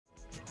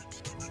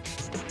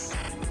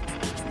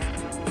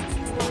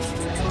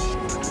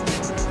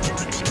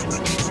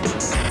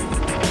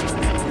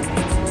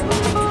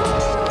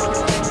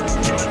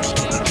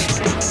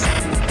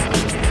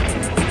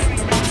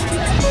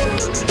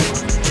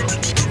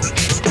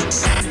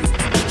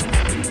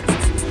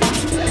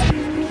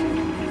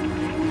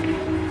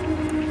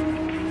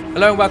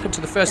Hello and welcome to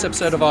the first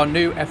episode of our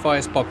new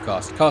FIS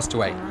podcast,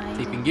 Castaway,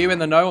 keeping you in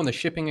the know on the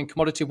shipping and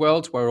commodity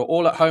world where we're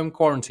all at home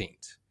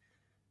quarantined.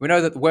 We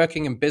know that the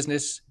working and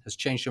business has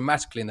changed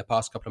dramatically in the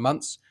past couple of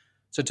months,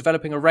 so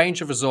developing a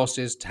range of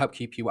resources to help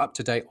keep you up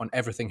to date on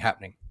everything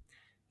happening.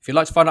 If you'd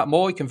like to find out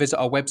more, you can visit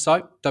our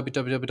website,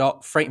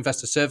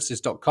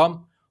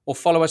 www.freightinvestorservices.com, or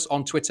follow us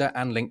on Twitter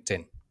and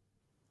LinkedIn.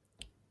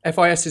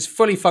 FIS is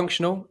fully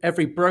functional.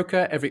 Every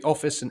broker, every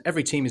office, and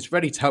every team is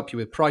ready to help you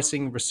with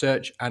pricing,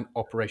 research, and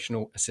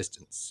operational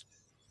assistance.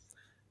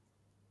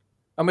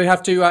 And we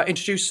have to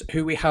introduce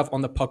who we have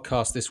on the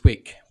podcast this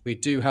week. We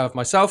do have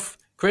myself,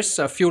 Chris,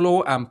 a fuel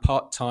oil and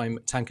part-time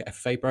tanker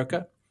FFA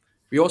broker.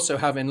 We also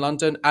have in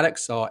London,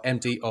 Alex, our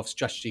MD of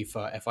strategy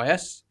for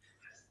FIS.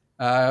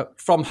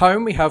 From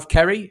home, we have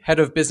Kerry, head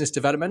of business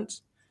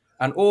development.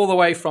 And all the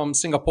way from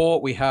Singapore,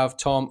 we have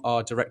Tom,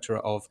 our director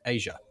of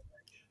Asia.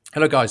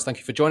 Hello, guys. Thank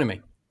you for joining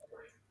me.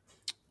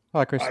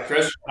 Hi, Chris. Hi,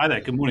 Chris. Hi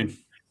there. Good morning.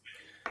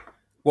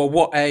 Well,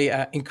 what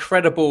a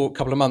incredible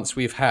couple of months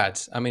we've had.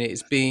 I mean,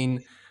 it's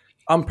been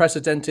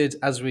unprecedented,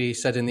 as we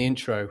said in the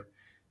intro.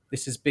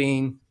 This has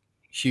been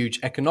huge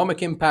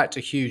economic impact,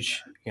 a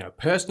huge,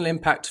 personal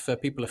impact for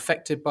people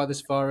affected by this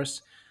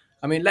virus.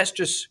 I mean, let's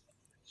just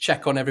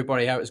check on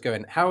everybody how it's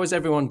going. How is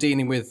everyone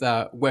dealing with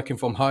working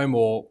from home,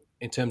 or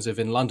in terms of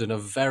in London, a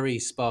very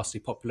sparsely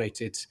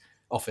populated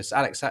office?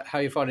 Alex, how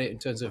are you finding it in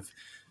terms of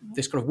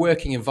this kind of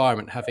working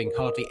environment, having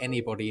hardly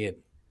anybody in?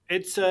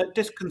 It's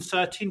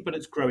disconcerting, but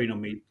it's growing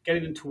on me.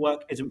 Getting into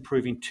work isn't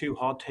proving too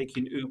hard,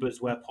 taking Ubers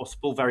where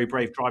possible. Very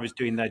brave drivers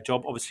doing their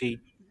job,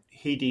 obviously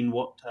heeding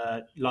what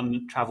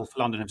London Travel for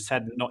London have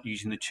said and not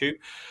using the tube.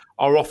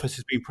 Our office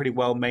has been pretty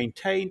well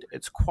maintained.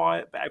 It's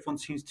quiet, but everyone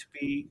seems to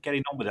be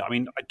getting on with it. I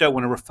mean, I don't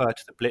want to refer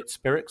to the Blitz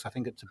spirit, 'cause I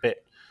think it's a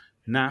bit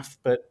naff,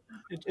 but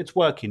it's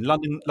working.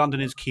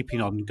 London is keeping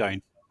on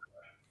going.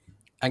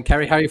 And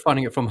Kerry, how are you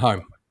finding it from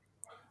home?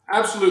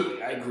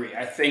 Absolutely, I agree.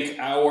 I think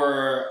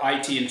our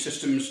IT and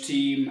systems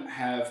team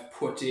have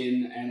put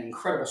in an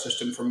incredible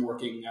system from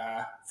working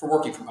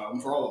from home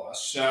for all of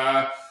us.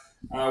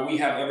 We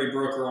have every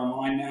broker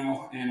online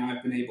now, and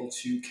I've been able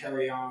to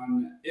carry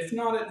on, if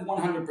not at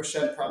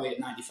 100%, probably at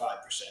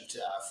 95%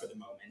 for the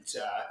moment.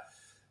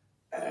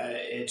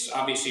 It's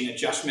obviously an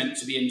adjustment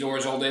to be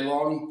indoors all day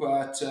long,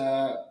 but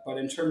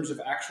in terms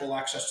of actual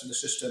access to the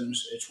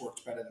systems, it's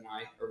worked better than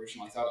I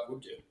originally thought it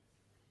would do.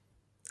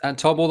 And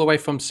Tom, all the way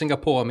from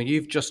Singapore, I mean,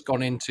 you've just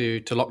gone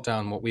into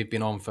lockdown, what we've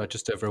been on for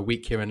just over a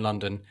week here in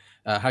London.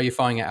 How are you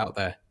finding it out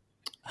there?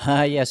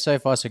 Yeah, so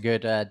far so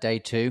good. Day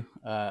two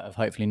of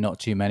hopefully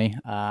not too many.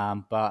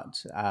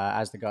 But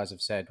as the guys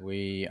have said,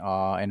 we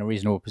are in a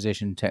reasonable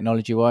position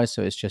technology-wise,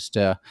 so it's just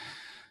a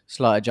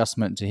slight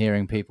adjustment to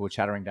hearing people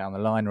chattering down the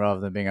line rather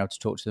than being able to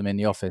talk to them in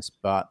the office.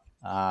 But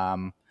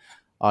our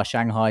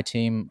Shanghai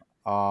team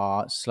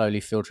are slowly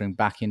filtering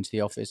back into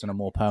the office on a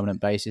more permanent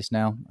basis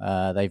now.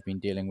 They've been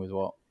dealing with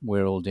what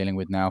we're all dealing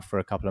with now for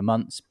a couple of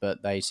months,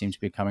 but they seem to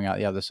be coming out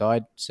the other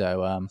side.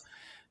 So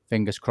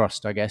fingers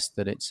crossed, I guess,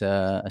 that it's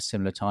a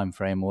similar time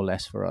frame or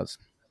less for us.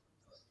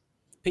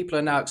 People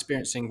are now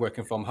experiencing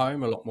working from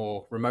home, a lot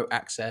more remote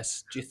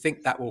access. Do you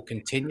think that will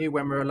continue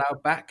when we're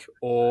allowed back,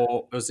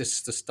 or is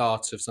this the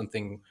start of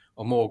something,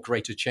 a more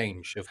greater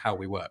change of how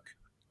we work?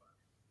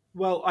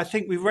 Well, I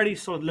think we've already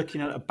sort of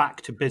looking at a back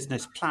to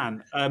business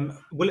plan.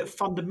 Will it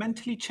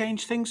fundamentally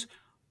change things?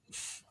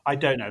 I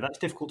don't know. That's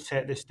difficult to say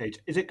at this stage.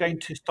 Is it going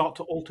to start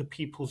to alter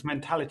people's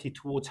mentality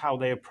towards how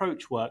they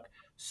approach work?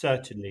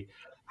 Certainly.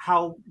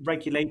 How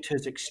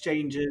regulators,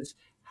 exchanges,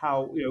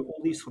 how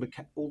all these sort of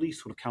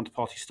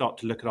counterparties start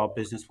to look at our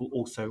business will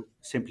also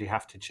simply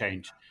have to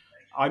change.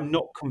 I'm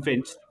not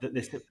convinced that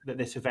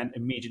this event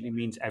immediately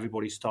means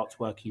everybody starts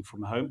working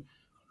from home,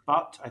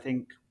 but I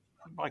think,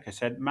 like I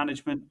said,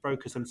 management,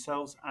 brokers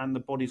themselves, and the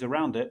bodies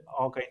around it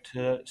are going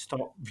to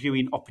start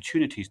viewing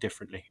opportunities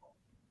differently.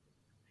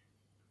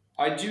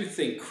 I do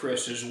think,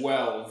 Chris, as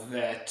well,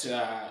 that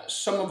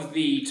some of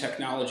the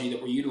technology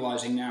that we're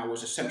utilizing now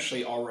was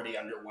essentially already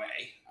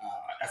underway.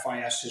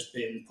 FIS has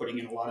been putting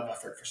in a lot of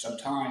effort for some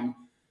time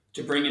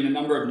to bring in a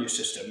number of new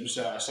systems,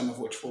 some of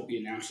which we'll be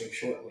announcing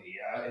shortly,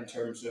 in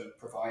terms of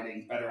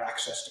providing better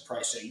access to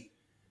pricing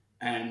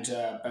and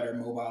better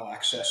mobile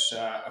access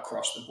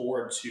across the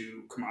board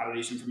to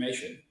commodities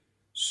information.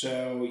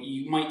 So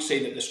you might say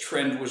that this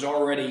trend was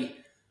already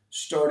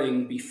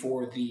starting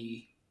before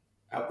the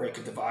outbreak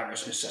of the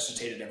virus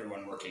necessitated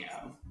everyone working at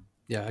home.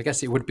 Yeah, I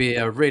guess it would be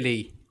a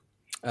really...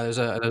 there's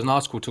an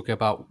article talking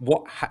about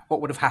what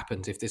would have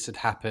happened if this had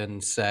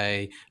happened,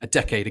 say, a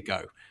decade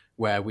ago,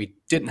 where we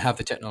didn't have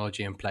the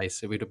technology in place.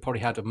 So we'd have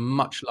probably had a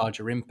much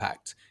larger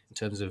impact in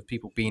terms of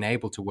people being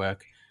able to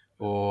work,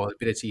 or the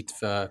ability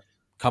for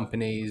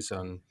companies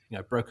and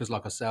brokers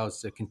like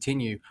ourselves to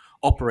continue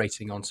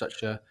operating on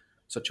such a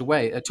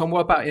way. Tom,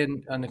 what about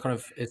in kind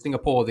of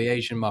Singapore, the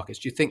Asian markets?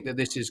 Do you think that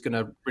this is going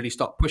to really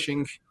start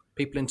pushing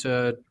people into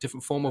a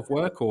different form of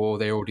work, or are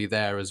they already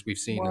there, as we've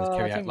seen and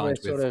Kerry outlined?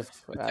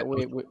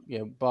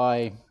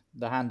 By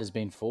the hand has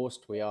been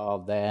forced. We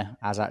are there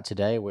as at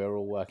today. We're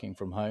all working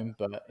from home.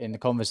 But in the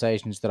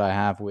conversations that I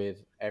have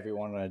with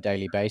everyone on a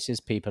daily basis,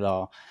 people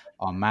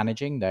are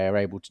managing. They are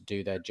able to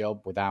do their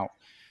job without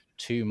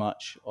too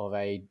much of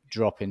a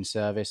drop in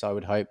service, I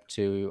would hope,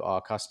 to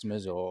our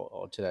customers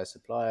or to their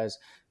suppliers.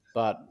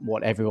 But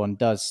what everyone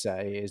does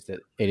say is that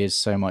it is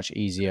so much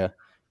easier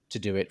to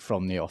do it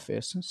from the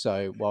office.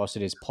 So whilst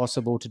it is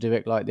possible to do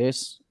it like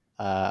this,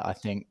 I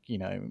think,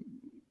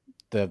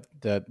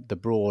 the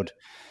broad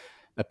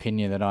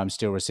opinion that I'm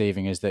still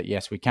receiving is that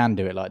yes, we can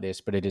do it like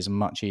this, but it is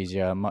much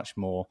easier, much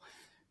more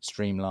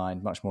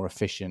streamlined, much more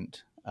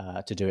efficient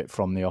to do it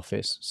from the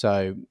office.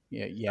 So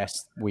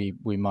yes, we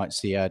might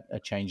see a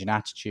change in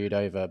attitude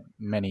over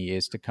many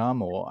years to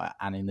come,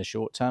 and in the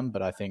short term.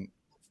 But I think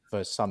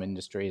for some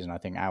industries, and I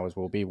think ours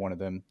will be one of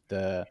them,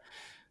 the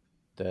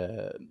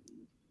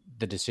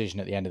the decision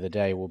at the end of the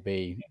day will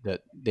be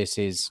that this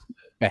is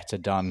better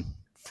done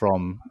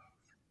from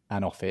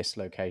an office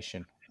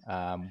location,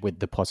 with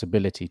the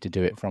possibility to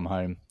do it from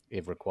home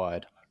if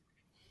required.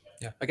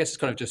 Yeah, I guess it's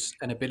kind of just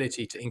an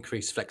ability to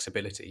increase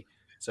flexibility.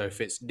 So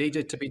if it's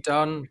needed to be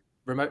done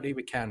remotely,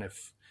 we can.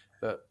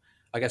 But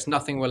I guess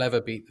nothing will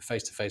ever beat the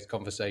face-to-face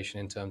conversation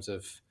in terms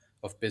of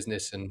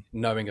business and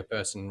knowing a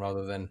person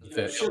rather than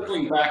virtual.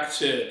 Circling back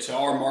to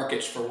our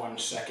markets for 1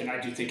 second, I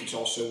do think it's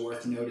also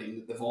worth noting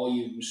that the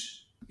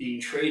volumes being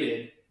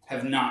traded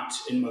have not,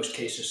 in most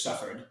cases,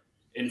 suffered.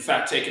 In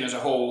fact, taken as a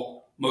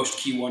whole, most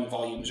Q1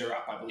 volumes are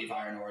up. I believe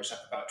iron ore is up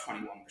about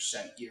 21%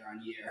 year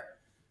on year.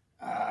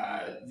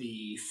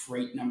 The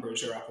freight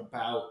numbers are up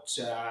about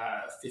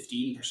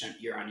 15%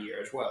 year on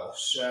year as well.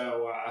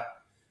 So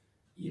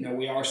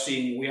we are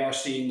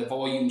seeing the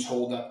volumes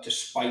hold up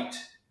despite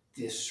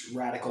this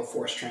radical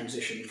forced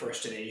transition,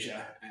 first in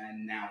Asia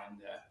and now in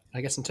the.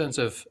 I guess in terms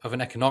of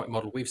an economic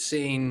model, we've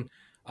seen,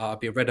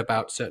 be read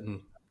about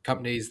certain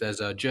companies.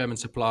 There's a German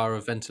supplier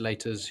of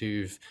ventilators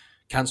who've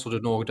cancelled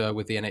an order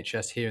with the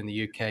NHS here in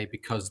the UK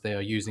because they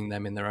are using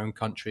them in their own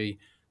country.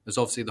 There's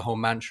obviously the whole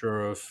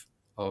mantra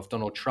of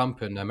Donald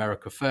Trump and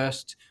America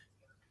first.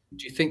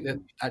 Do you think that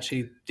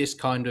actually this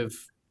kind of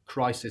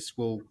crisis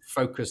will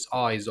focus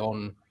eyes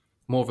on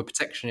more of a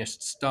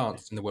protectionist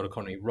stance in the world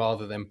economy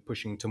rather than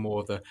pushing to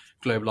more of the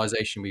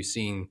globalization we've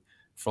seen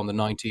from the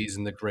 90s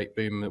and the great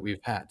boom that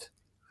we've had?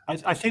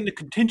 I think the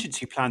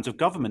contingency plans of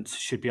governments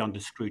should be under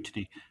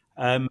scrutiny.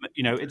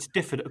 It's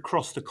differed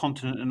across the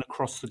continent and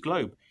across the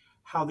globe.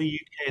 How the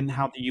UK and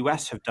how the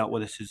US have dealt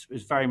with this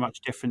is very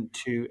much different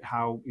to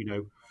how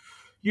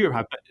Europe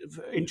have. But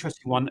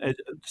interesting one,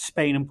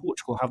 Spain and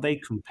Portugal, how they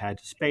compared.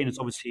 Spain is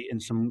obviously in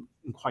some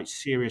quite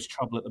serious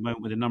trouble at the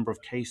moment with the number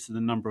of cases and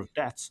the number of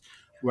deaths,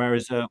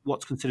 whereas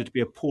what's considered to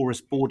be a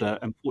porous border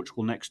and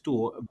Portugal next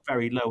door are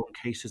very low on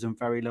cases and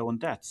very low on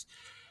deaths.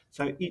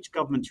 So each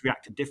government's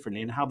reacted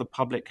differently, and how the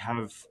public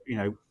have,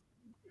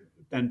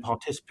 then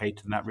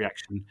participated in that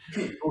reaction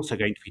is also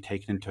going to be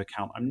taken into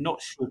account. I'm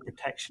not sure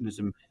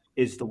protectionism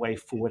is the way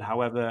forward,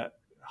 however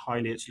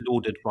highly it's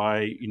lauded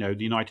by, the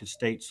United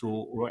States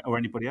or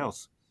anybody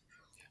else.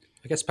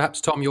 I guess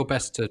perhaps, Tom, you're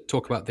best to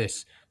talk about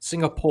this.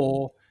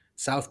 Singapore,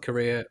 South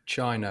Korea,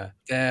 China,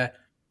 they're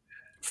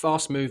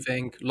fast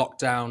moving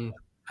lockdown,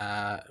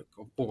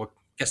 or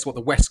guess what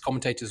the West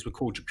commentators would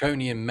call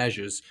draconian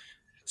measures,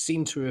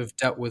 seem to have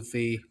dealt with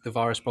the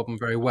virus problem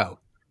very well.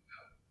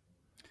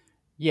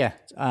 Yeah,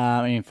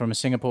 I mean, from a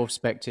Singapore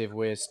perspective,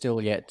 we're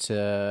still yet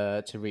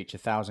to reach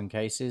 1,000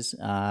 cases,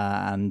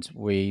 and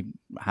we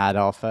had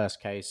our first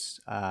case,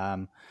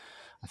 I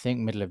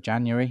think, middle of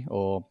January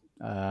or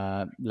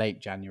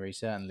late January,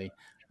 certainly,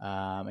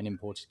 an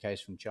imported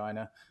case from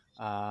China.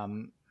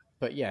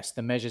 But yes,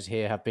 the measures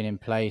here have been in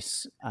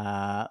place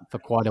for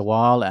quite a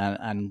while,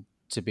 and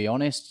to be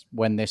honest,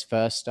 when this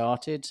first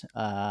started,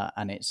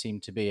 and it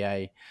seemed to be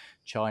a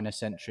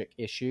China-centric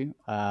issue,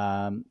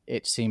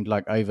 it seemed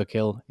like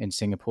overkill in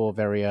Singapore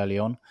very early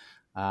on.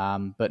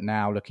 But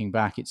now, looking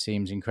back, it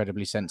seems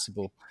incredibly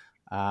sensible.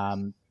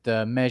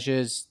 The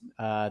measures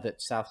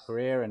that South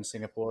Korea and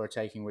Singapore are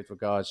taking with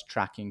regards to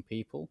tracking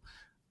people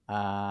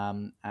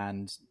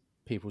and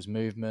people's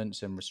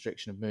movements and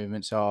restriction of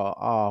movements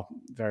are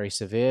very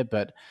severe.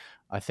 But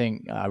I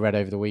think I read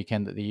over the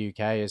weekend that the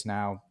UK is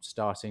now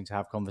starting to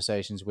have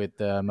conversations with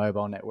the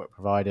mobile network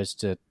providers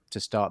to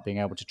start being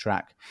able to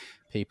track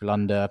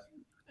people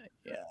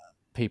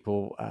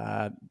people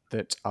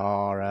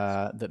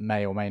that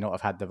may or may not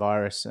have had the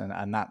virus,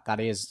 and that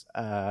is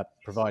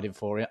provided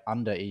for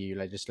under EU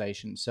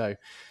legislation. So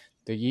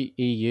the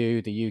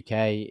EU, the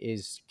UK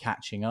is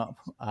catching up,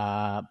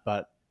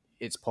 but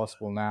it's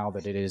possible now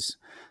that it is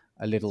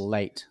a little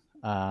late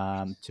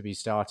to be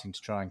starting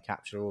to try and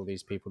capture all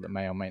these people that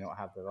may or may not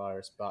have the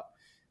virus. But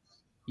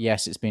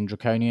yes, it's been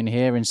draconian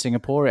here in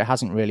Singapore. It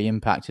hasn't really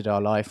impacted our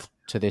life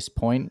to this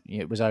point.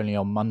 It was only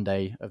on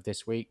Monday of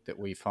this week that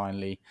we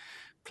finally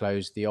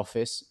closed the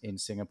office in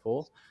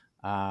Singapore.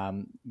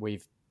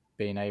 We've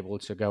been able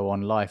to go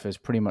on life as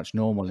pretty much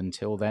normal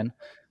until then.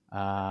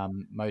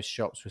 Most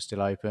shops were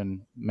still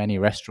open. Many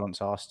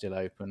restaurants are still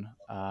open,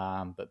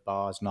 but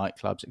bars,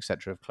 nightclubs,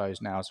 etc., have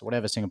closed now. So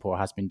whatever Singapore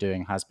has been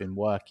doing has been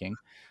working.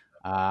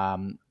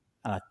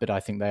 But I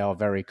think they are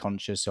very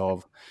conscious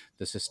of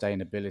the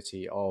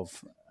sustainability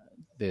of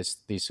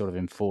these sort of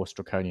enforced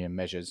draconian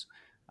measures.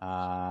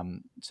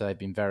 So they've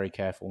been very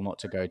careful not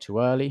to go too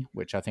early,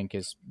 which I think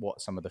is what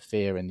some of the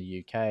fear in the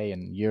UK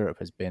and Europe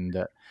has been,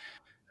 that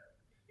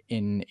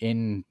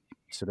in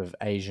sort of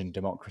Asian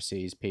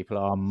democracies, people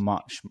are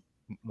much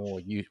more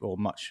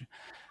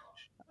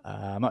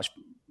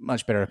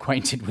much better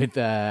acquainted with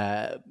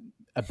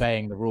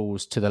obeying the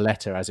rules to the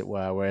letter, as it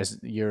were, whereas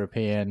the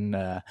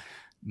European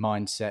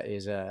mindset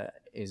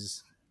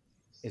is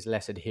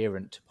less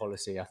adherent to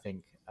policy, I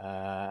think,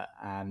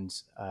 and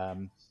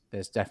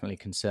there's definitely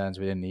concerns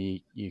within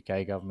the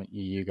UK government,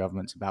 EU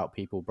governments, about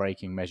people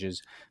breaking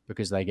measures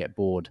because they get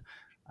bored.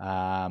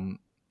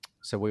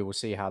 So we will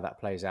see how that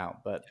plays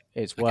out, but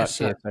it's worked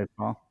here so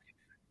far.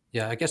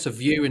 Yeah, I guess a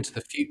view into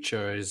the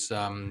future is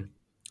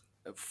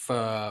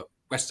for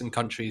Western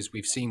countries,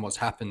 we've seen what's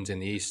happened in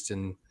the East,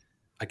 and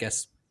I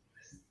guess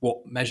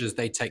what measures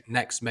they take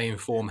next may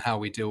inform how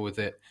we deal with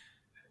it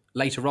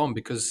later on,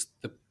 because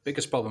the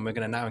biggest problem we're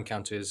going to now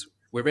encounter is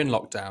we're in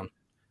lockdown.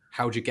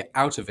 How do you get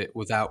out of it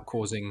without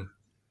causing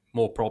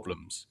more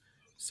problems?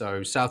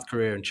 So South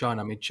Korea and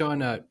China, I mean,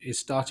 China is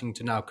starting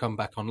to now come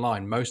back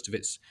online. Most of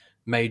its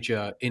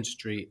major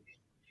industry,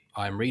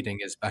 I'm reading,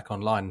 is back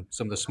online.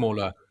 Some of the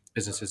smaller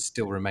businesses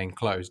still remain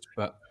closed,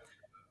 but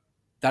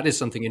that is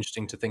something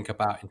interesting to think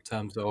about in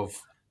terms of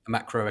the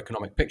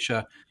macroeconomic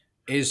picture.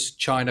 Is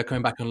China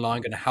coming back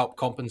online going to help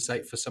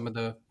compensate for some of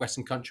the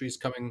Western countries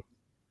coming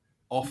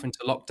off into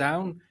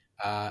lockdown?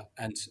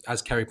 And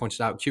as Kerry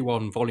pointed out,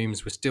 Q1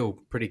 volumes were still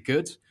pretty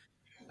good.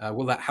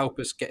 Will that help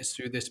us get us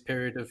through this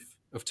period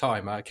of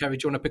time? Kerry,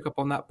 do you want to pick up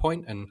on that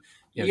point? And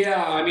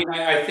yeah, I mean,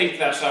 I think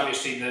that's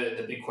obviously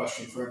the big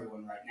question for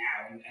everyone right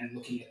now, and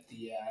looking at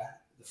the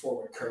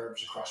forward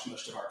curves across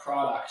most of our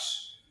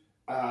products.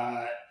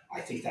 I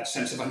think that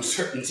sense of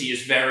uncertainty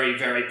is very,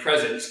 very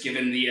present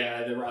given the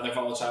rather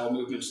volatile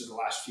movements of the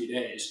last few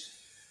days.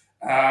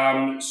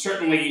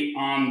 Certainly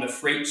on the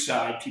freight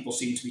side, people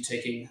seem to be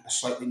taking a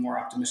slightly more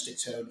optimistic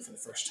tone for the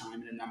first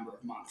time in a number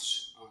of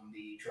months. On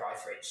the dry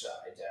freight side,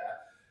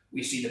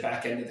 we see the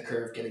back end of the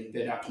curve getting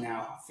bid up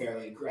now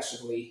fairly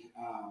aggressively.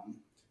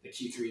 The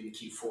Q3 and the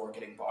Q4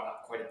 getting bought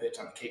up quite a bit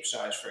on the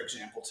Capesize, for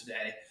example,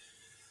 today.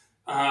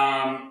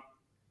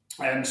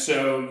 And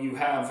so you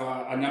have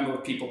a number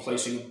of people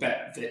placing a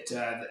bet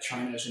that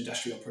China's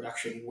industrial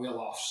production will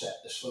offset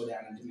the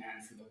slowdown in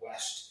demand from the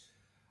West.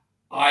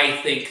 I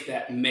think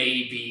that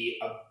may be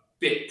a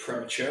bit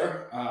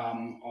premature,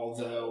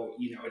 although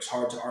it's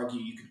hard to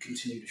argue you could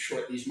continue to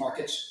short these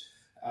markets,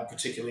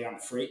 particularly on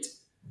freight,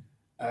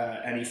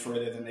 any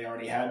further than they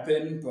already had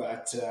been.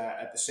 But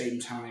at the same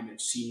time, it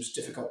seems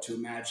difficult to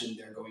imagine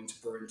they're going to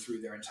burn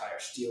through their entire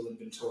steel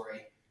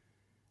inventory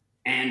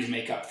and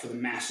make up for the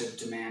massive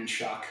demand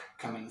shock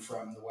coming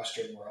from the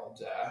Western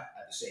world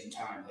at the same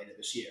time later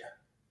this year.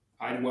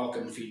 I'd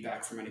welcome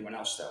feedback from anyone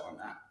else, though, on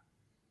that.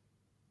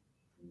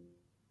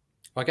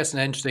 Well, I guess an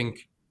interesting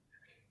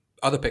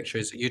other picture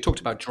is you talked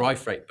about dry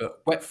freight,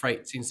 but wet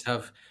freight seems to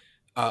have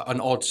an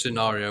odd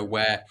scenario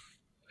where,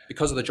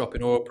 because of the drop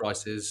in oil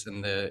prices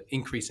and the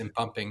increase in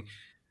pumping,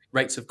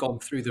 rates have gone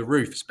through the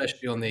roof,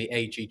 especially on the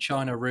AG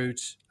China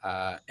route,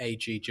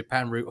 AG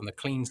Japan route on the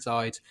clean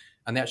side.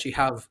 And they actually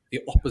have the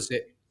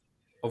opposite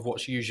of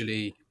what's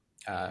usually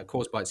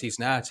caused by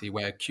seasonality,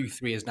 where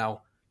Q3 is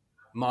now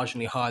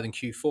marginally higher than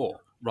Q4,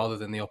 rather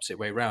than the opposite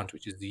way around,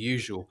 which is the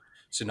usual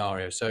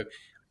scenario. So,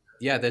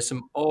 yeah, there's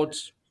some odd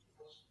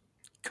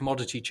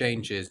commodity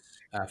changes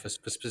for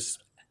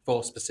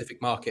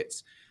specific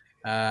markets,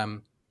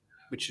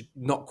 which are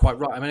not quite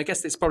right. I mean, I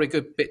guess it's probably a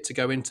good bit to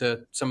go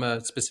into some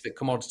specific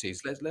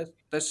commodities.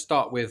 Let's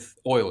start with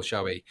oil,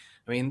 shall we?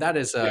 I mean, that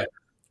is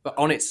but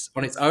on its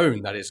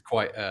own, that is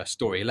quite a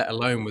story. Let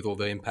alone with all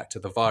the impact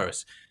of the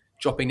virus,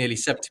 dropping nearly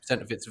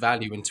 70% of its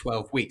value in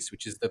 12 weeks,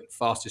 which is the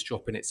fastest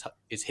drop in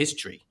its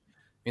history.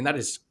 I mean, that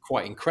is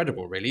quite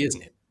incredible, really,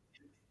 isn't it?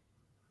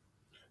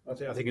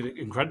 I think it's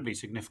incredibly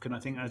significant. I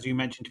think, as you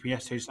mentioned to me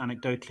yesterday, just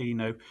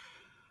anecdotally,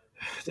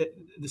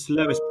 this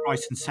lowest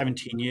price in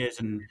 17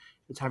 years, and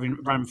it's having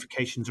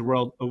ramifications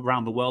around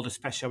the world.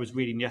 Especially, I was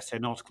reading yesterday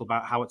an article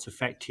about how it's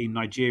affecting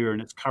Nigeria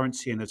and its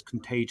currency, and there's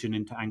contagion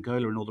into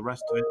Angola and all the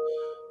rest of it.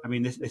 I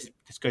mean, this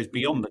goes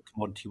beyond the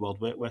commodity world.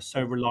 We're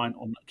so reliant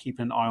on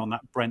keeping an eye on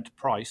that Brent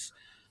price.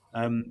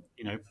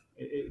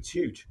 It's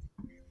huge.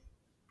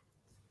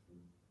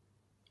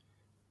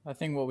 I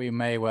think what we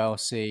may well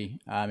see,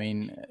 I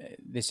mean,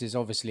 this is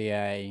obviously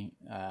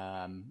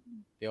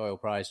the oil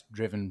price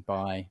driven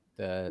by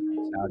the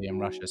Saudi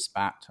and Russia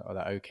spat, or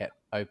the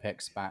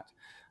OPEC spat.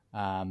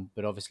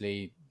 But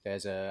obviously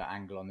there's an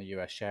angle on the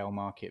US shale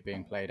market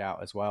being played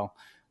out as well.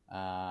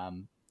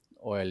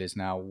 Oil is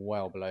now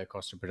well below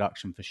cost of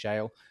production for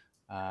shale.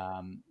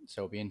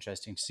 So it'll be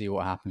interesting to see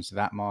what happens to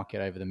that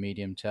market over the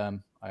medium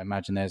term. I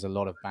imagine there's a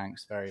lot of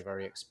banks very,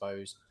 very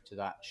exposed to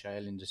that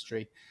shale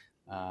industry.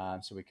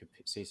 So we could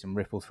see some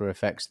ripple through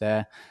effects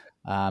there.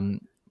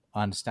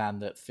 I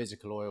understand that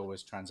physical oil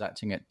was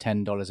transacting at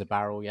 $10 a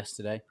barrel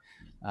yesterday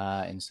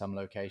in some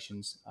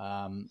locations.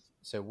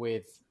 So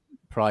with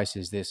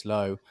prices this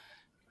low,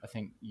 I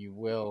think you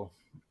will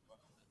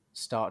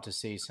start to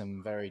see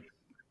some very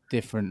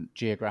different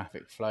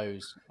geographic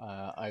flows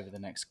over the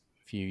next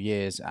few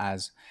years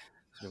as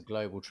sort of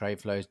global trade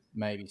flows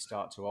maybe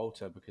start to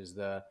alter, because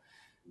the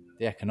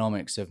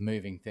economics of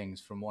moving things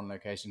from one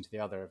location to the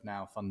other have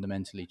now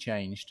fundamentally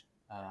changed.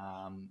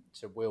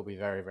 So it will be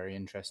very, very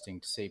interesting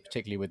to see,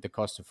 particularly with the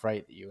cost of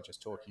freight that you were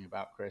just talking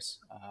about, Chris,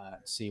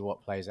 see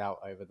what plays out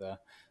over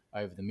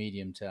the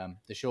medium term.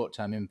 The short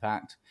term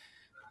impact,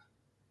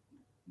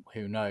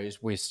 who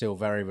knows? We're still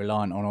very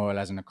reliant on oil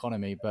as an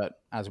economy, but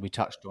as we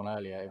touched on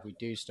earlier, if we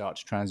do start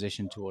to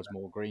transition towards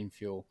more green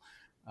fuel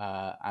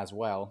as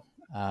well,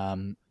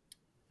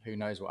 who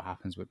knows what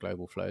happens with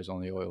global flows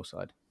on the oil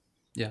side?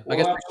 Yeah, I Well,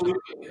 guess.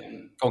 absolutely.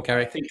 And Go on,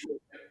 Kerry. I think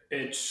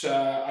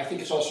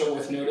it's also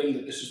worth noting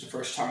that this is the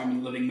first time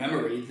in living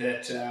memory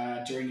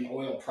that during an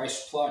oil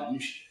price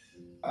plunge,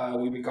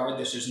 we regard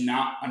this as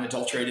not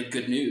unadulterated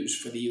good news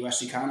for the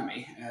U.S.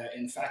 economy.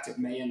 In fact, it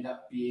may end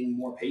up being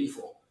more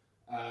painful,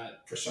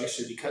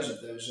 precisely because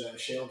of those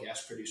shale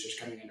gas producers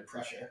coming under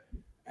pressure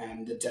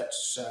and the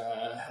debts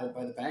held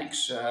by the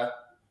banks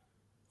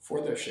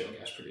for those shale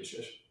gas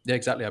producers. Yeah,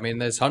 exactly. I mean,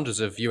 there's hundreds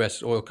of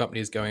US oil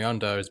companies going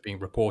under as being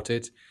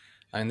reported,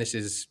 and this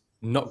is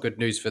not good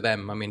news for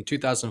them. I mean,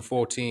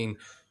 2014,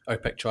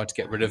 OPEC tried to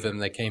get rid of them.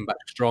 They came back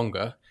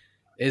stronger.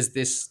 Is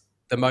this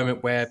the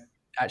moment where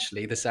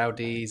actually the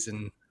Saudis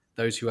and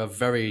those who have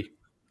very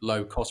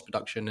low cost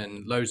production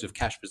and loads of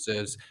cash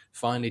reserves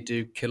finally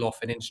do kill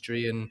off an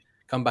industry and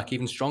come back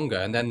even stronger?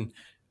 And then,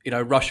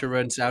 Russia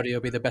and Saudi will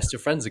be the best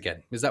of friends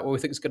again. Is that what we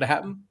think is going to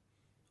happen?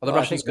 Are the Well,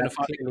 I Russians think going to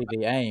that's finally?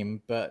 clearly the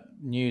aim, but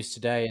news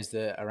today is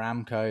that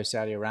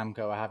Saudi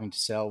Aramco, are having to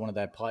sell one of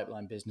their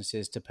pipeline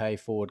businesses to pay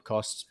forward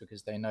costs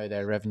because they know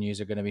their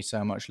revenues are going to be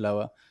so much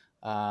lower.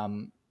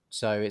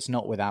 So it's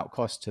not without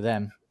cost to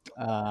them.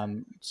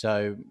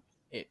 So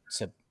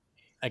it's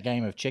a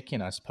game of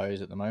chicken, I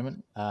suppose, at the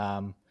moment.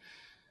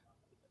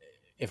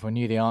 If I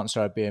knew the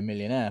answer, I'd be a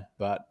millionaire,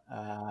 but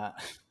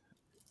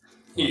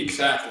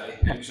Exactly.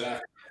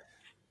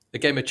 The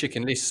game of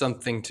chicken, at least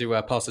something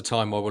to pass the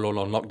time while we're all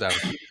on lockdown.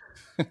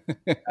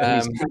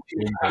 at least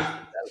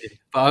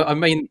But I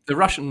mean, the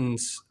Russian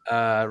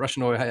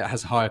oil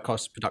has higher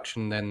cost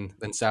production than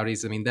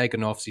Saudis. I mean, they're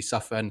going to obviously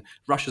suffer, and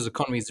Russia's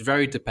economy is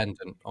very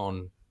dependent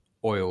on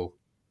oil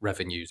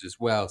revenues as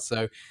well.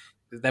 So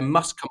there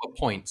must come a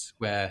point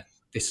where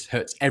this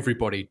hurts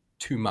everybody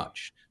too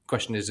much. The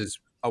question is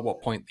at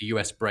what point the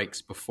US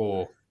breaks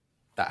before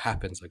that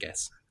happens, I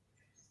guess.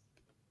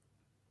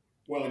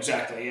 Well,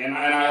 exactly. And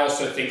I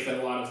also think that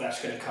a lot of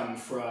that's going to come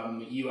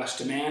from U.S.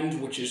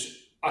 demand, which is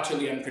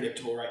utterly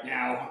unpredictable right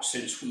now,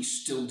 since we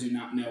still do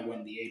not know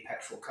when the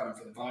apex will come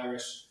for the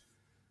virus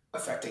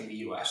affecting the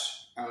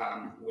U.S.,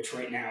 which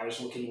right now is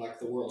looking like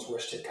the world's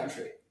worst hit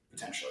country,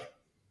 potentially.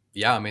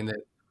 Yeah, I mean,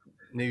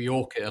 New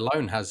York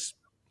alone has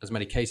as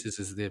many cases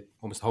as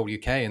almost the whole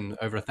UK and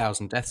over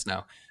 1,000 deaths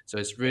now. So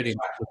it's really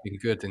not looking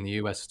good in the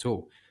US at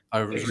all.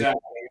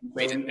 Exactly.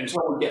 So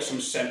until we get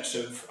some sense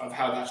of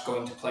how that's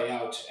going to play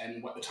out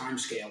and what the time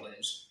scale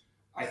is,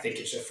 I think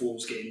it's a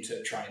fool's game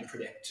to try and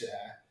predict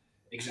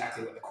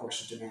exactly what the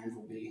course of demand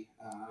will be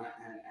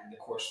and the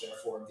course,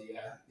 therefore, of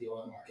the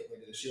oil market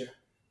later this year.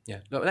 Yeah.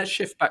 Look, let's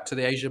shift back to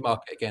the Asia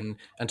market again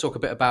and talk a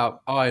bit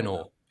about iron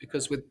ore,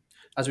 because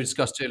as we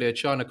discussed earlier,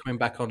 China coming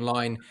back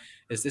online,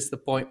 is this the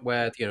point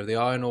where the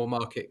iron ore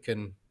market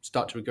can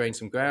start to regain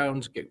some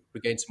ground,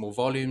 regain some more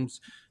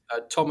volumes?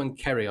 Tom and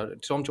Kerry,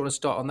 Tom, do you want to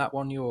start on that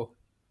one?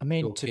 I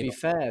mean, to be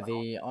fair,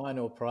 the iron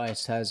ore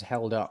price has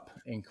held up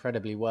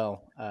incredibly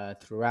well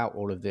throughout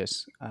all of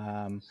this.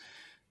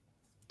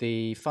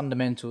 The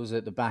fundamentals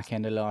at the back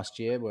end of last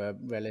year were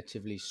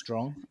relatively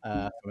strong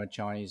from a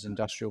Chinese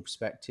industrial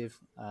perspective.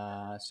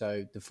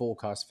 So the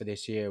forecast for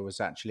this year was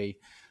actually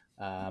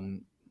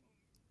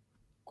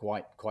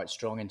quite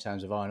strong in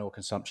terms of iron ore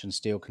consumption,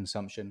 steel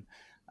consumption,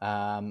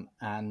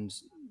 and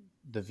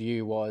the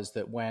view was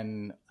that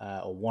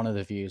or one of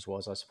the views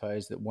was, I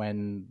suppose, that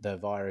when the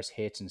virus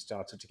hit and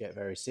started to get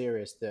very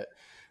serious, that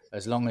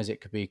as long as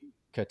it could be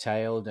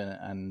curtailed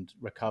and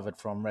recovered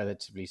from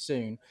relatively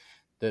soon,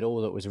 that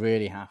all that was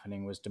really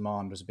happening was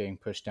demand was being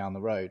pushed down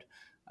the road.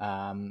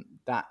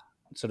 That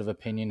sort of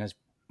opinion has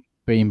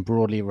been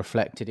broadly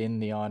reflected in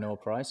the iron ore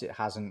price. It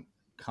hasn't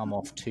come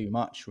off too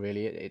much,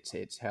 really.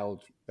 It's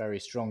held very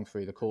strong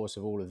through the course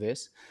of all of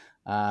this.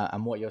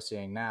 And what you're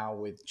seeing now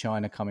with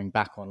China coming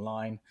back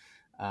online,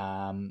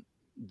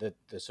 the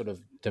sort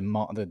of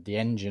demand, the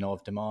engine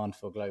of demand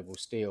for global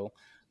steel,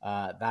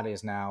 that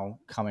is now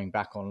coming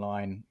back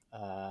online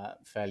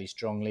fairly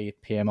strongly.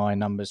 PMI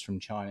numbers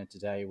from China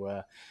today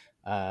were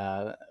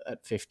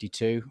at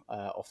 52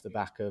 off the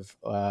back of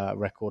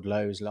record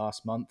lows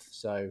last month.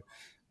 So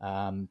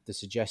the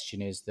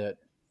suggestion is that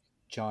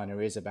China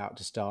is about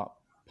to start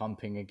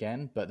pumping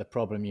again. But the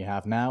problem you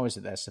have now is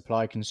that there's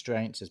supply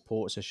constraints as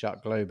ports are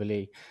shut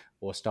globally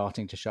or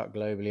starting to shut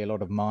globally. A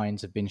lot of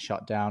mines have been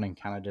shut down in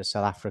Canada,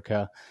 South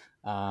Africa.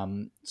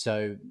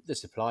 So the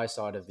supply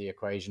side of the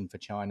equation for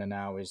China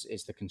now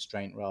is the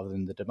constraint rather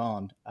than the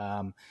demand.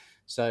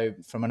 So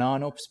from an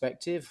iron ore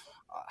perspective,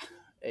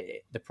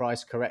 the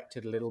price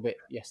corrected a little bit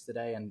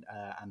yesterday and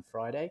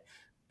Friday,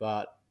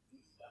 but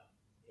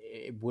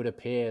it would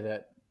appear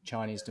that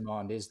Chinese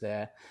demand is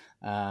there,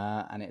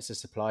 and it's a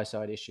supply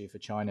side issue for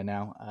China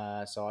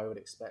now. So I would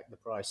expect the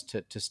price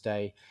to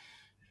stay,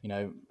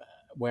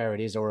 where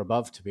it is or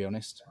above, to be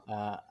honest,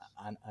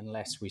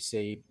 unless we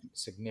see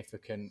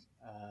significant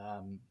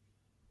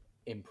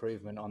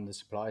improvement on the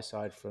supply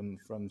side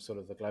from sort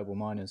of the global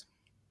miners.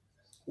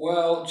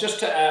 Well, just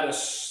to add a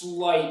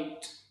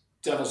slight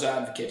devil's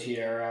advocate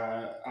here,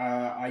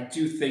 I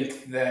do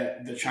think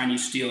that the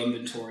Chinese steel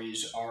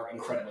inventories are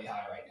incredibly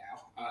high right now.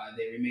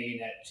 They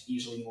remain at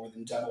easily more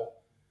than double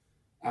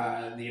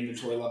the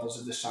inventory levels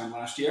of this time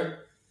last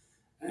year.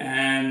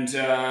 And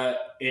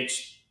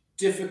it's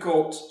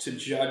difficult to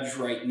judge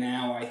right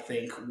now, I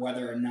think,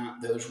 whether or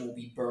not those will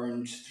be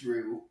burned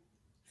through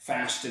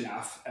fast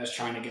enough as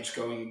China gets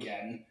going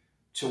again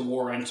to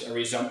warrant a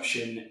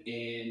resumption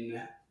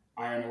in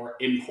iron ore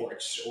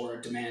imports or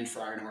demand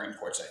for iron ore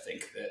imports. I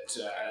think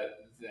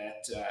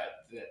that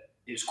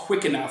is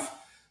quick enough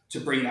to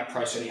bring that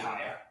price any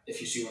higher,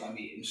 if you see what I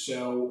mean.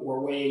 So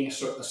we're weighing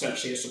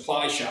essentially a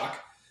supply shock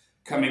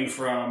coming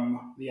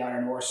from the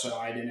iron ore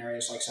side in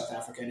areas like South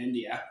Africa and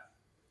India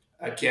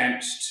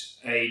against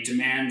a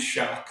demand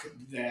shock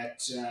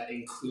that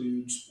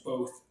includes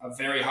both a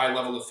very high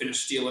level of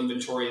finished steel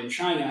inventory in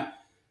China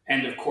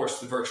and, of course,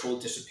 the virtual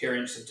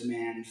disappearance of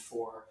demand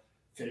for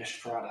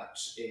finished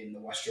products in the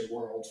Western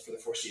world for the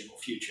foreseeable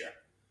future.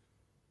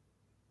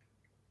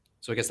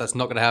 So I guess that's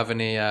not going to have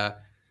any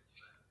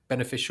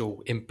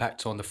beneficial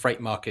impact on the freight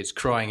markets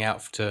crying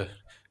out to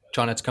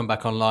China to come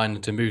back online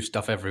and to move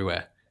stuff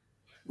everywhere.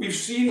 We've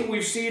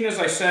seen, as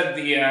I said,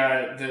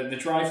 the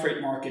dry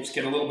freight markets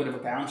get a little bit of a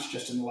bounce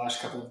just in the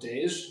last couple of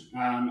days,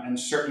 and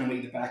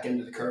certainly the back end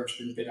of the curve's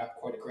been bid up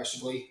quite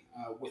aggressively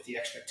with the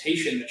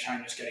expectation that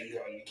China's getting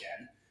going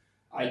again.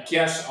 I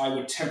guess I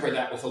would temper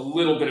that with a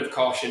little bit of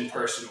caution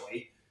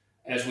personally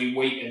as we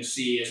wait and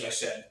see, as I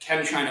said,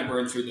 can China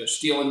burn through those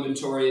steel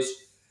inventories?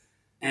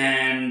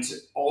 And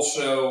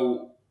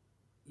also,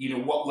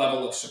 what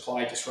level of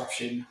supply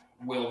disruption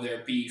will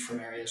there be from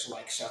areas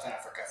like South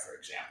Africa, for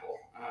example,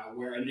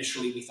 where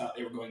initially we thought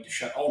they were going to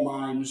shut all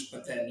mines,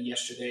 but then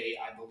yesterday,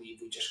 I believe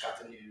we just got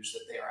the news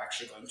that they are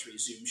actually going to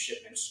resume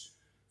shipments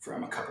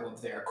from a couple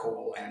of their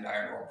coal and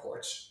iron ore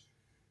ports.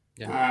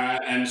 Yeah.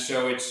 And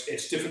so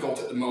it's difficult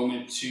at the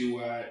moment to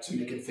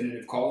make a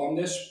definitive call on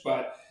this,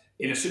 but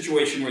in a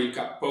situation where you've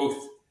got both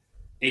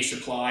a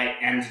supply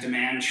and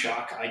demand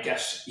shock, I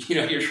guess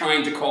you're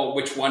trying to call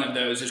which one of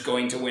those is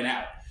going to win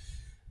out.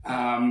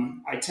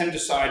 I tend to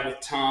side with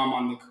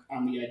Tom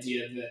on the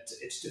idea that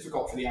it's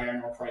difficult for the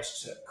iron ore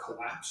price to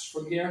collapse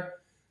from here,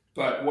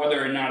 but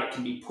whether or not it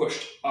can be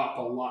pushed up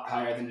a lot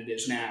higher than it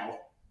is now,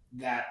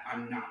 that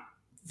I'm not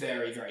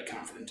very, very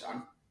confident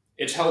on.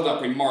 It's held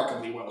up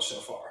remarkably well so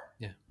far.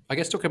 Yeah, I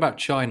guess talking about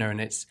China,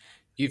 and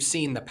you've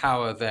seen the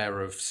power there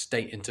of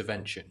state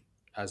intervention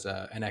as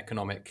an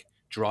economic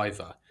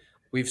driver.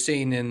 We've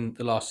seen in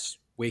the last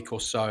week or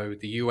so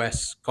the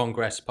US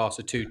Congress pass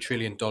a $2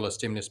 trillion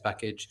stimulus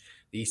package.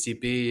 The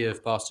ECB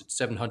have passed a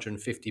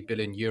 €750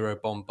 billion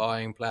bond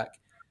buying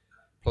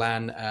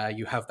plan.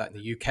 You have that in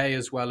the UK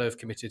as well, have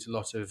committed a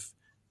lot of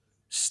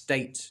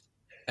state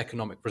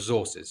economic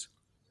resources.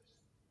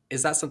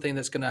 Is that something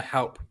that's going to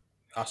help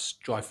us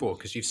drive forward?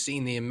 Because you've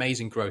seen the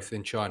amazing growth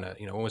in China,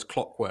 almost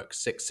clockwork,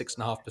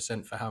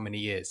 6.5% for how many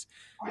years?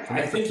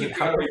 I think you've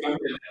got to remember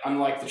that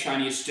unlike the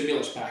Chinese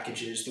stimulus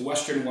packages, the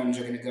Western ones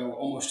are going to go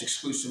almost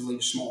exclusively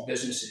to small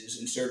businesses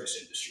and service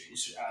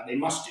industries. They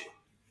must do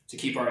to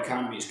keep our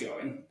economies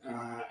going.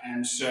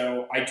 And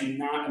so I do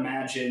not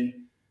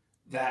imagine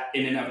that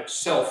in and of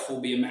itself will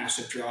be a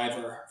massive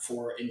driver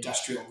for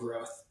industrial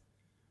growth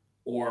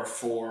or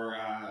for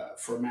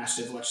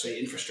massive, let's say,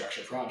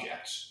 infrastructure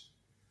projects.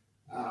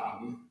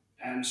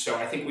 And so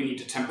I think we need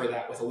to temper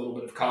that with a little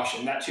bit of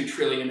caution. That $2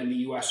 trillion in the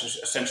U.S. is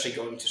essentially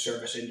going to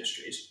service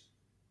industries.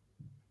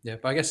 Yeah,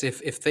 but I guess if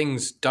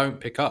things don't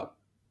pick up,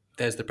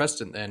 there's the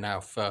precedent there now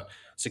for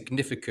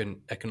significant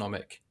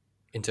economic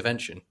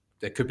intervention.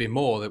 There could be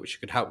more which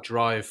could help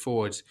drive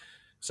forward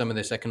some of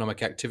this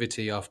economic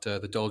activity after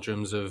the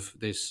doldrums of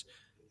this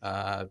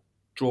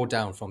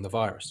drawdown from the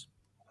virus.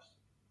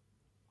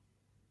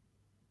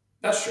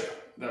 That's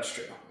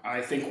true. I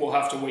think we'll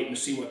have to wait and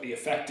see what the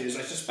effect is.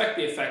 I suspect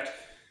the effect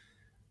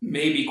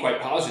may be quite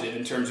positive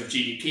in terms of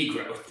GDP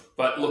growth,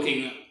 but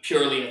looking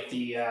purely at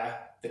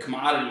the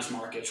commodities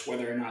markets,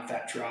 whether or not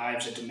that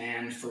drives a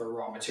demand for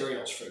raw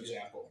materials, for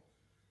example.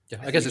 Yeah,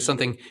 I guess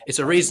it's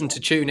a reason to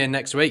tune in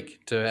next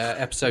week to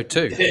episode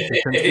 2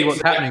 and see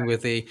what's happening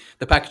with the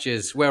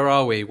packages. Where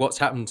are we? What's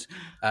happened?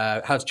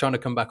 How's China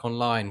come back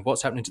online?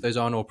 What's happening to those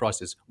iron ore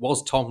prices?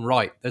 Was Tom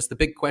right? There's the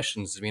big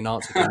questions that have been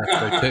answered in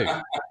episode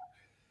 2.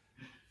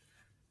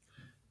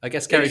 I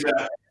guess, Kerry,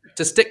 Exactly.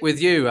 to stick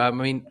with you, I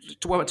mean, do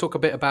you want to talk a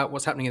bit about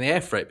what's happening in the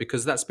air freight?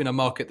 Because that's been a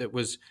market that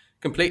was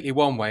completely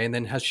one way and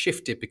then has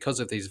shifted because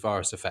of these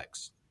virus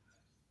effects.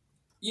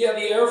 Yeah,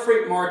 the air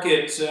freight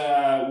market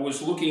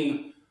was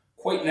looking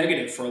quite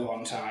negative for a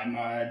long time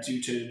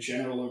due to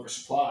general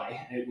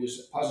oversupply. It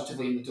was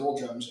positively in the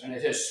doldrums, and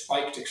it has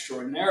spiked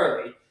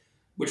extraordinarily,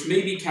 which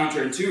may be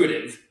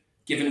counterintuitive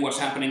given what's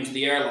happening to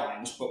the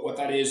airlines. But what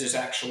that is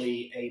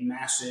actually a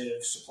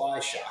massive supply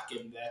shock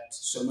in that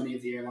so many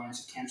of the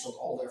airlines have canceled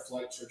all their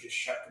flights or just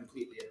shut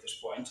completely at this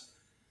point,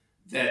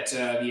 that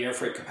the air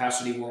freight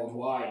capacity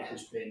worldwide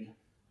has been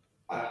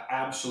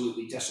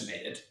absolutely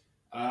decimated.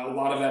 A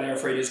lot of that air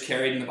freight is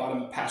carried in the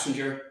bottom of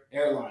passenger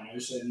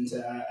airliners, and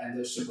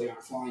those simply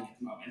aren't flying at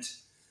the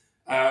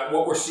moment.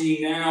 What we're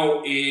seeing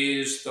now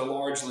is the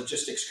large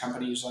logistics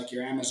companies like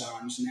your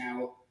Amazons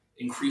now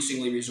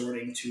increasingly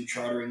resorting to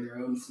chartering their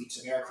own fleets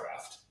of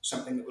aircraft,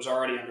 something that was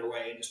already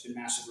underway and has been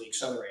massively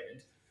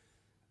accelerated.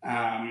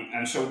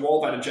 And so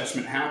while that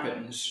adjustment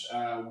happens,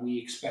 we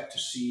expect to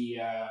see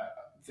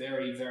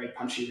very, very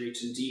punchy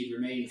rates indeed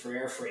remain for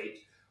air freight,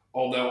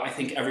 although I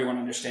think everyone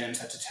understands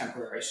that's a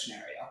temporary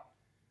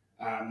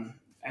scenario.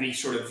 Any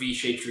sort of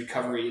V-shaped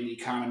recovery in the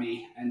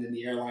economy and in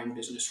the airline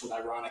business would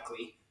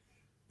ironically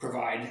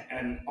provide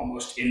an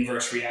almost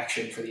inverse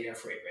reaction for the air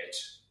freight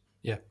rates.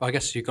 Yeah, I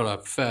guess you've got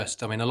to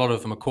first. I mean, a lot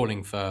of them are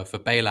calling for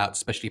bailouts,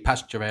 especially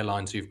passenger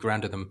airlines who've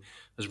grounded them. I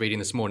was reading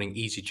this morning,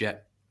 EasyJet,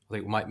 I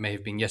think it may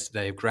have been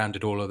yesterday, have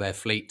grounded all of their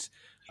fleet.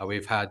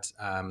 We've had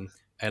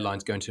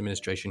airlines go into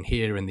administration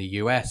here in the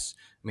US.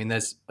 I mean,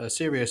 there's a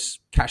serious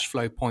cash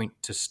flow point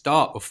to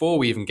start before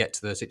we even get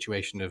to the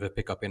situation of a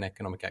pickup in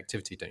economic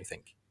activity, don't you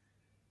think?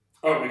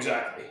 Oh,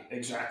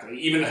 exactly.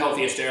 Even the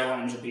healthiest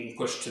airlines are being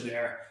pushed to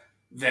their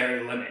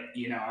very limit.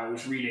 You know, I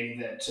was reading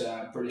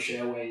that British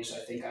Airways, I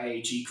think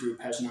IAG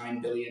Group has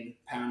 £9 billion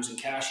in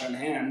cash on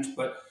hand,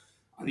 but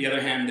on the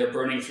other hand, they're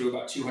burning through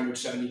about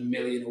 270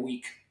 million a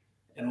week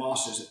in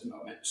losses at the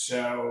moment.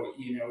 So,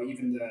 you know,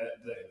 even the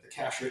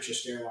cash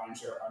richest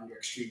airlines are under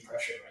extreme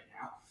pressure right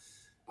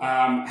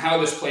now. How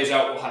this plays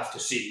out, we'll have to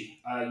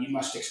see. You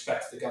must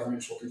expect the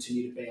governments will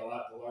continue to bail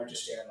out the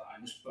largest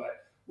airlines,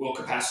 but will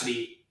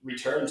capacity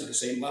return to the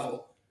same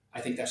level? I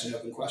think that's an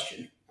open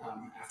question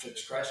after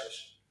this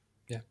crisis.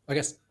 Yeah, I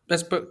guess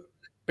let's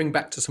bring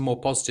back to some more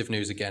positive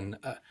news again.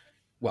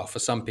 Well, for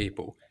some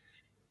people,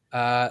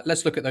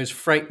 let's look at those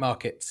freight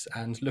markets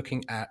and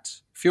looking at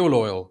fuel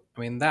oil.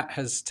 I mean, that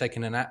has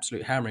taken an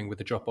absolute hammering with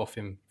the drop off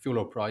in fuel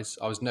oil price.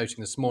 I was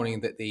noting this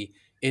morning that the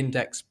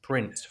index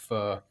print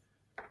for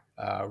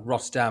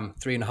Rotterdam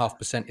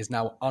 3.5% is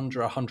now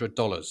under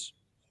 $100.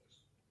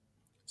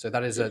 So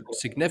that is a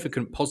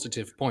significant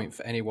positive point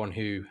for anyone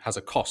who has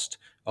a cost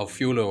of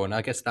fuel oil. And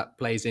I guess that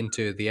plays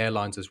into the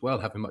airlines as well,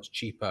 having much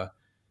cheaper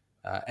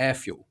air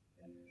fuel.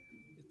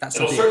 That's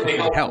It'll something certainly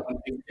that could help.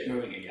 when things get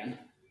moving again.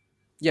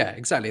 Yeah,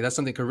 exactly. That's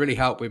something that could really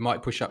help. We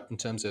might push up in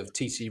terms of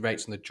TC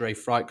rates on the dry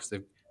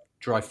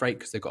freight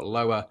because they've got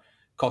lower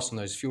costs on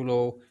those fuel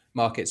oil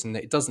markets. And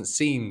it doesn't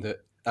seem that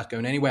that's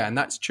going anywhere. And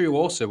that's true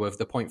also of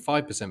the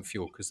 0.5%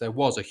 fuel, because there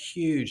was a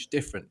huge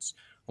difference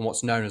on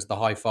what's known as the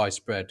high-fi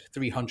spread,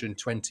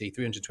 320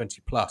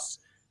 plus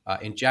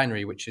in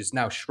January, which is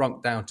now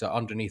shrunk down to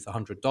underneath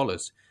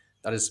 $100.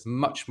 That is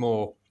much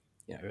more,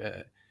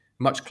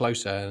 much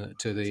closer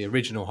to the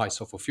original high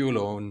sulfur fuel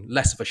oil and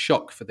less of a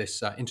shock for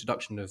this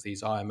introduction of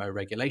these IMO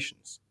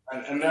regulations.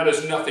 And that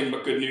is nothing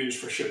but good news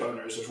for ship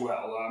owners as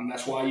well.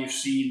 That's why you've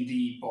seen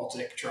the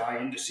Baltic dry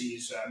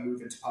indices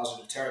move into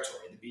positive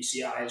territory. The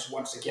BCI is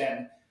once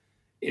again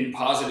in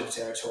positive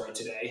territory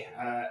today,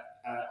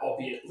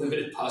 albeit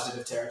limited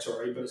positive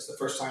territory, but it's the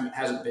first time it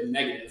hasn't been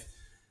negative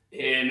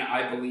in,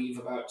 I believe,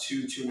 about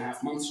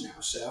 2.5 months now.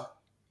 So,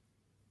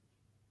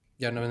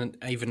 yeah, no, and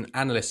even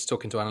analysts,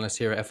 talking to analysts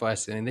here at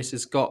FIS, and this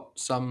has got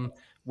some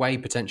way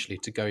potentially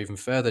to go even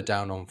further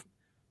down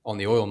on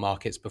the oil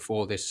markets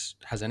before this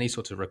has any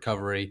sort of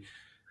recovery,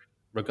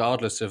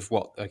 regardless of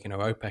what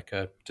OPEC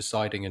are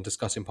deciding and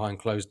discussing behind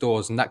closed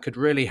doors. And that could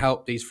really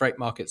help these freight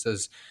markets,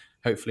 as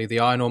hopefully the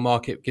iron ore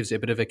market gives it a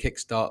bit of a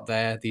kickstart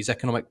there. These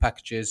economic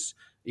packages,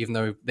 even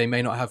though they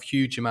may not have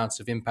huge amounts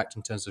of impact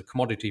in terms of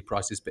commodity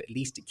prices, but at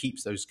least it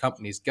keeps those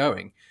companies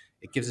going.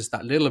 It gives us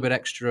that little bit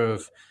extra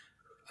of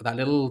that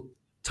little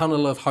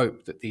tunnel of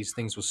hope that these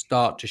things will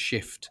start to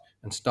shift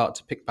and start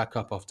to pick back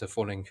up after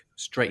falling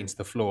straight into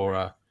the floor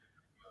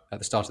at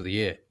the start of the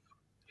year.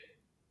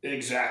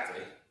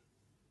 Exactly.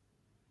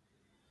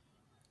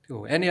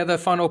 Cool. Any other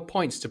final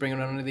points to bring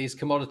on any of these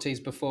commodities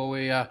before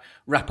we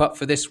wrap up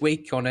for this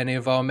week on any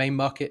of our main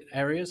market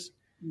areas?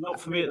 Not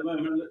for me at the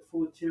moment. I look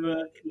forward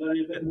to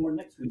learning a bit more in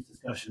next week's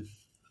discussion.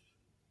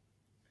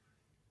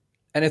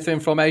 Anything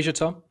from Asia,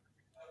 Tom?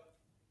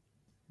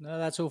 No,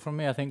 that's all from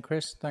me, I think,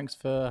 Chris. Thanks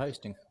for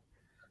hosting.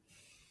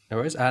 No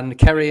worries. And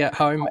Kerry at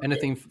home,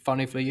 anything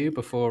funny for you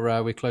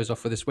before we close off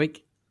for this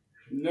week?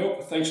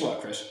 Nope. Thanks a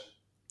lot, Chris.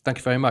 Thank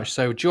you very much.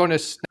 So join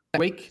us next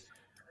week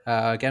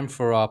again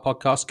for our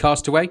podcast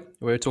Castaway.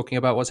 We're talking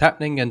about what's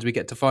happening, and we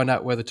get to find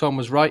out whether Tom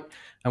was right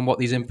and what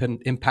these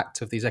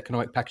impact of these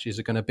economic packages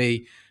are going to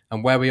be,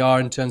 and where we are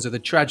in terms of the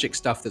tragic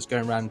stuff that's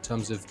going around in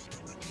terms of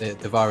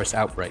the virus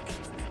outbreak.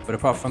 But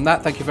apart from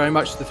that, thank you very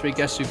much to the three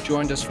guests who've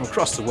joined us from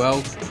across the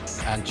world,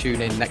 and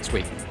tune in next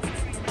week.